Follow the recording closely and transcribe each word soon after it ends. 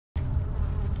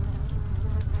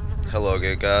Hello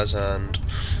again guys, and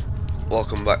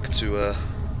welcome back to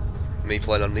me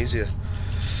playing Amnesia.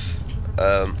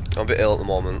 I'm a bit ill at the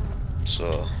moment,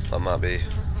 so that might be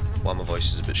why my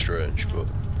voice is a bit strange, but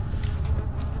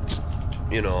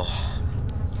you know,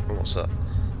 what's that?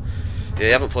 Yeah, I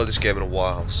haven't played this game in a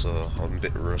while, so I'm a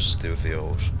bit rusty with the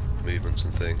old movements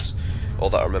and things. All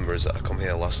that I remember is that I come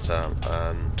here last time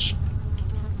and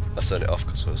I turned it off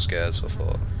because I was scared, so I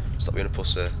thought, stop being a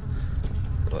pussy,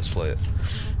 let's play it.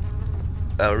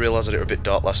 I realised that it was a bit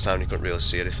dark last time and you couldn't really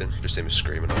see anything, you just hear me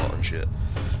screaming a lot and shit.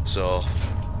 So,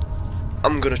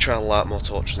 I'm gonna try and light more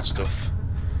torches and stuff.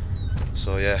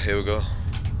 So yeah, here we go.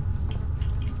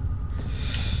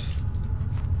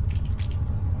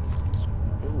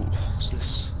 Ooh, what's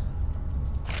this?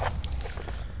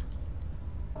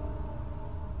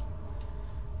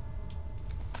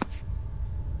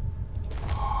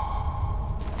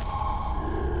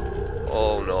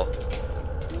 Oh no.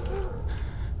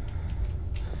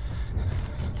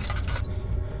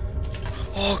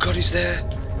 Oh god, he's there!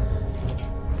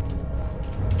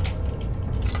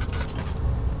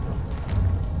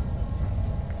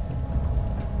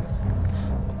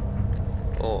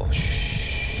 Oh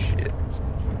shit.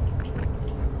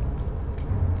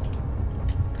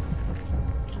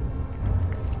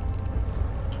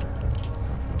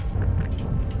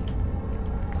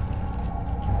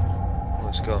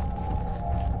 Let's go.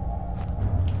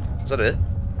 Is that it?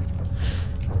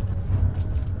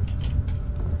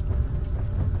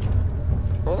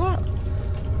 All that?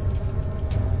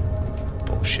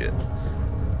 Bullshit.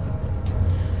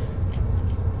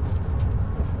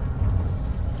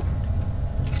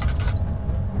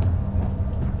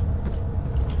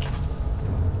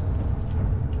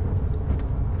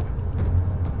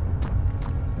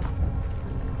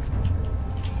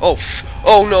 Oh,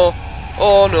 oh no!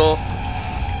 Oh no!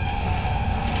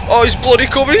 Oh, he's bloody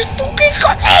coming! He's fucking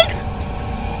coming!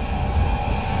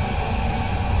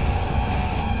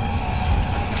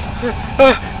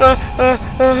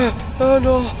 Oh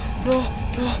no, no,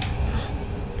 no.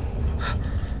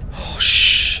 Oh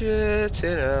shit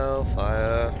in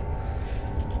hellfire.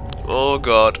 Oh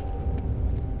god.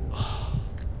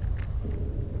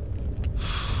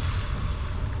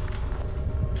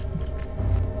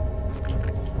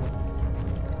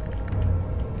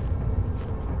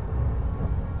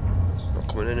 It's not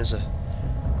coming in, is it?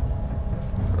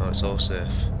 Oh, it's all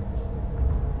safe.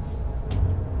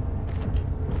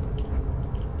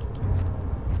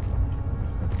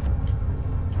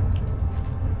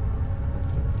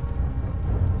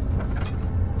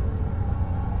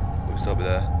 Please don't be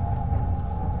there.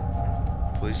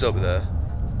 Please don't be there.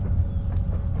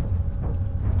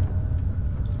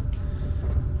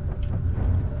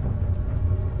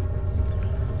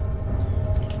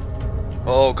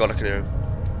 Oh god, I can hear him.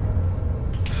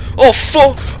 Oh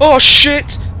fuck! Oh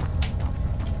shit!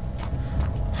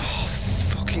 Oh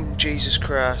fucking Jesus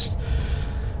Christ.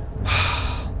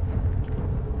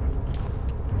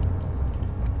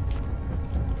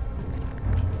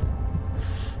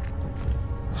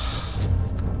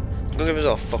 I'm gonna give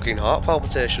myself a fucking heart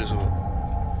palpitation as well.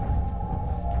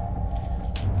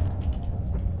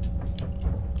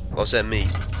 I say me,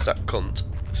 it's that cunt.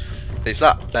 It's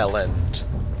that bell end.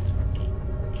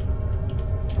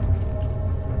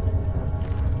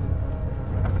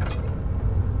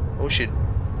 I wish you'd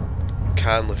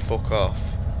kindly fuck off.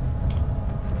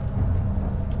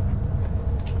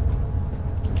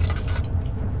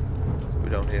 Don't be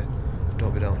down here.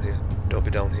 Don't be down here. Don't be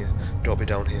down here. Don't be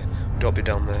down here. Don't be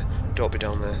down there. Don't be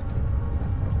down there.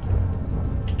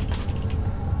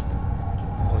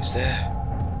 Oh, he's there.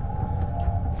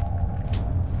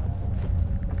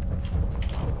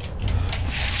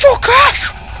 Fuck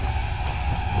off!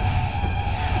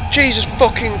 Jesus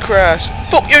fucking Christ.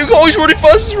 Fuck you! Oh, he's running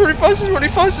fast, he's running fast, he's running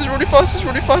fast, he's running fast, he's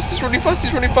running fast, he's running fast,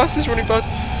 he's running fast, he's running fast.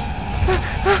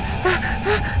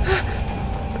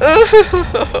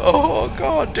 Oh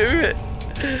god, do it.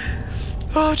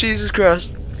 Oh Jesus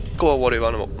Christ. Go on, what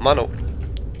man up, man up.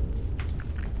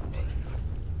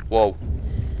 Whoa.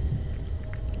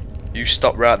 You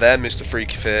stop right there, Mr.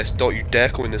 Freaky Face. Don't you dare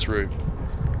come in this room.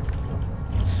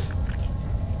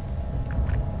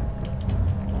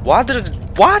 Why did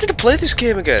I play this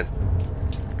game again?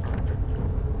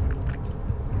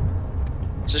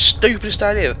 It's the stupidest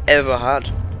idea I've ever had.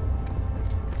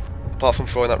 Apart from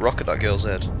throwing that rock at that girl's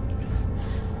head.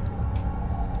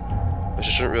 Which I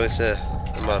shouldn't really say.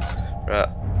 Come on. Right.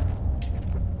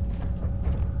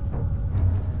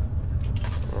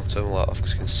 I'll turn the light off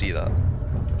because you can see that.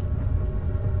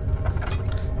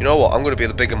 You know what? I'm gonna be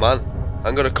the bigger man.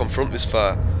 I'm gonna confront this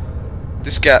fire.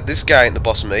 This guy ain't the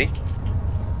boss of me.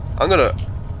 I'm gonna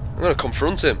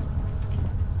confront him.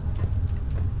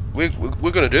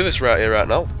 We're gonna do this right here, right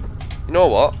now. You know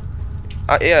what?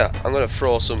 Yeah, I'm gonna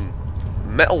throw some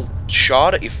metal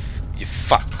shard at you, you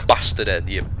fat bastard head,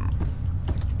 you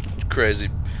crazy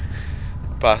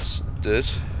bastard,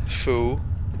 fool,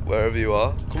 wherever you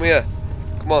are. Come here.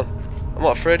 Come on. I'm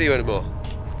not afraid of you anymore.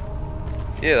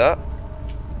 You hear that?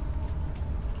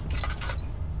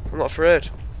 I'm not afraid.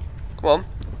 Come on.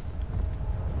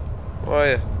 Where are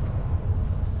you?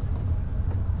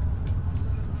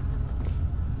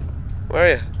 Where are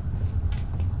you?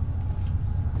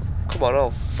 Come on,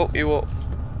 I'll fuck you up.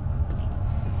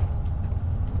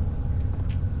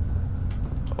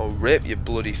 I'll rape your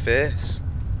bloody face.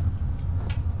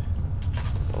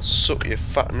 I'll suck your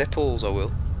fat nipples, I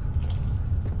will.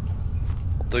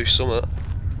 I'll do something.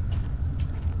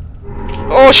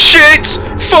 Oh shit!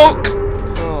 Fuck!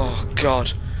 Oh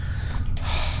god.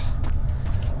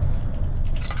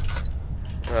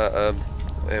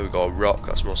 There we go, a rock,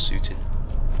 that's more suiting.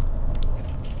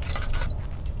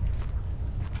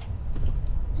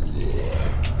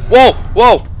 Whoa!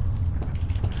 Whoa!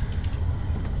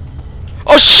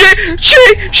 Oh shit!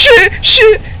 Shit! Shit!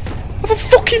 Shit! I have a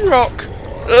fucking rock!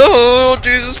 Oh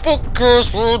Jesus fuck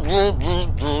Christ! Run, run,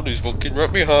 run, run! He's fucking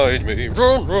right behind me!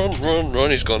 Run, run, run,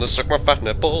 run! He's gonna suck my fat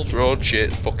nipples! Run!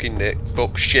 Shit! Fucking Nick!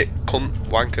 Fuck! Shit! Cunt!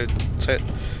 Wanker! Tit!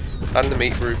 Hide in the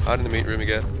meat room! Hide in the meat room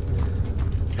again!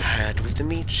 Hide with the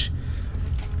meat!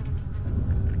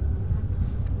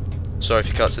 Sorry if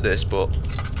you can't see this, but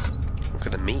look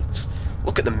at the meat!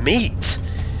 Look at the meat!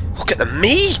 Look at the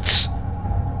meat!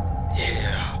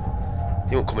 Yeah.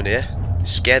 He won't come in here.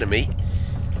 He's scared of meat.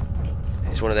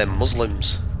 He's one of them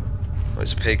Muslims. Oh,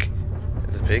 it's a pig.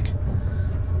 It's a pig.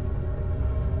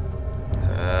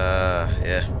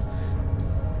 Yeah.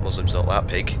 Muslims don't like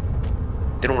pig.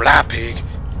 They don't like pig.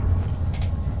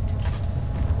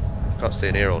 Can't stay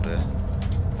in here all day.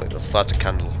 Wait, let's light a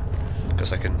candle.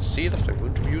 Because I can see that I'm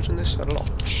going to be using this a lot.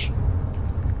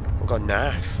 I've got a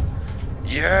knife.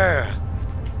 Yeah!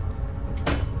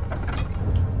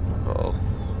 Uh-oh.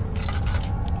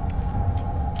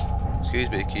 Excuse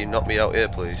me, can you knock me out here,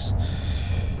 please?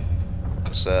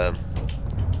 Because, I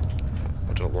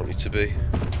don't want you to be.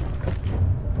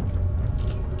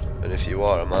 And if you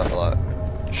are, I might, like,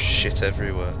 shit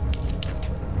everywhere.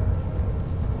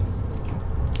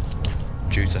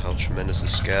 Due to how tremendously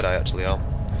scared I actually am.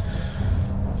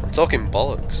 I'm talking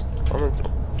bollocks.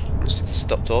 I just need to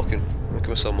stop talking. Making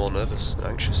myself more nervous and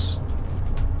anxious.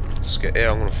 Let's get here,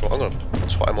 I'm gonna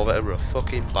swat him over every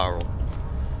fucking barrel.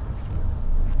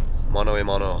 Mono y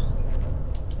mono.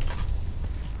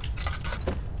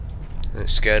 I ain't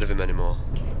scared of him anymore.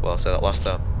 Well, I said that last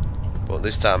time. But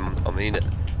this time, I mean it.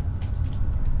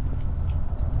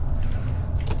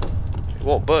 It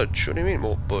won't budge. What do you mean it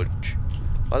won't budge?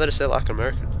 Why did I say it like an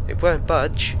American? It won't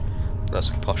budge. That's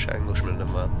a posh Englishman,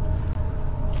 never mind.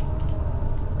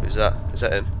 Who's that? Is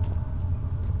that him?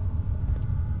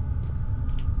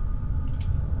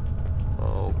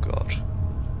 Oh god.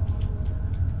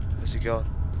 Where's he gone?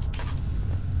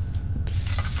 The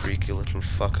freaky little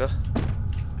fucker.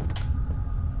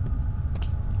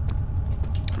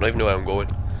 I don't even know where I'm going.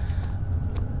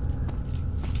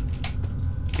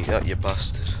 Get out, you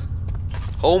bastard.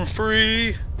 Home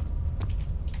free!